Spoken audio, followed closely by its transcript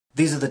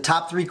These are the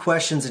top 3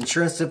 questions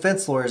insurance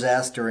defense lawyers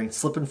ask during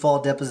slip and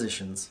fall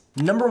depositions.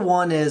 Number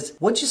 1 is,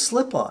 what'd you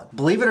slip on?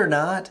 Believe it or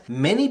not,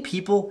 many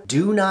people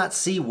do not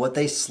see what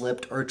they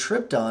slipped or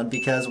tripped on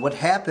because what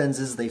happens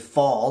is they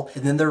fall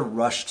and then they're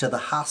rushed to the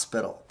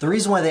hospital. The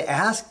reason why they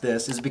ask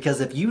this is because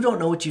if you don't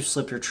know what you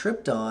slipped or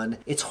tripped on,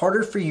 it's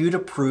harder for you to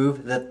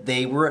prove that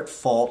they were at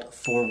fault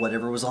for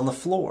whatever was on the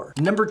floor.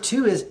 Number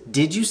 2 is,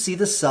 did you see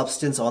the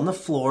substance on the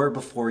floor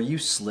before you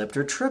slipped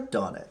or tripped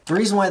on it? The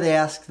reason why they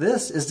ask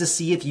this is to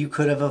see if you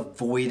could have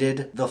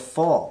avoided the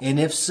fall. And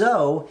if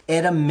so,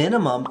 at a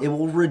minimum, it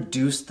will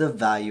reduce the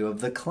value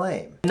of the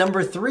claim.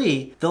 Number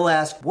 3, they'll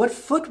ask, what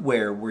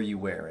footwear were you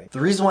wearing? The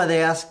reason why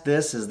they ask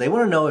this is they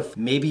want to know if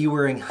maybe you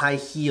were wearing high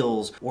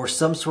heels or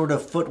some sort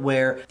of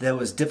footwear that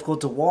was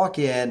difficult to walk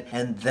in,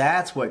 and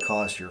that's what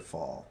caused your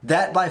fall.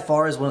 That by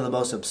far is one of the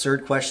most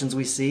absurd questions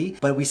we see,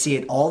 but we see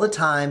it all the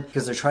time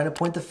because they're trying to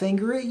point the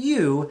finger at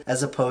you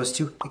as opposed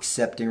to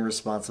accepting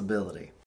responsibility.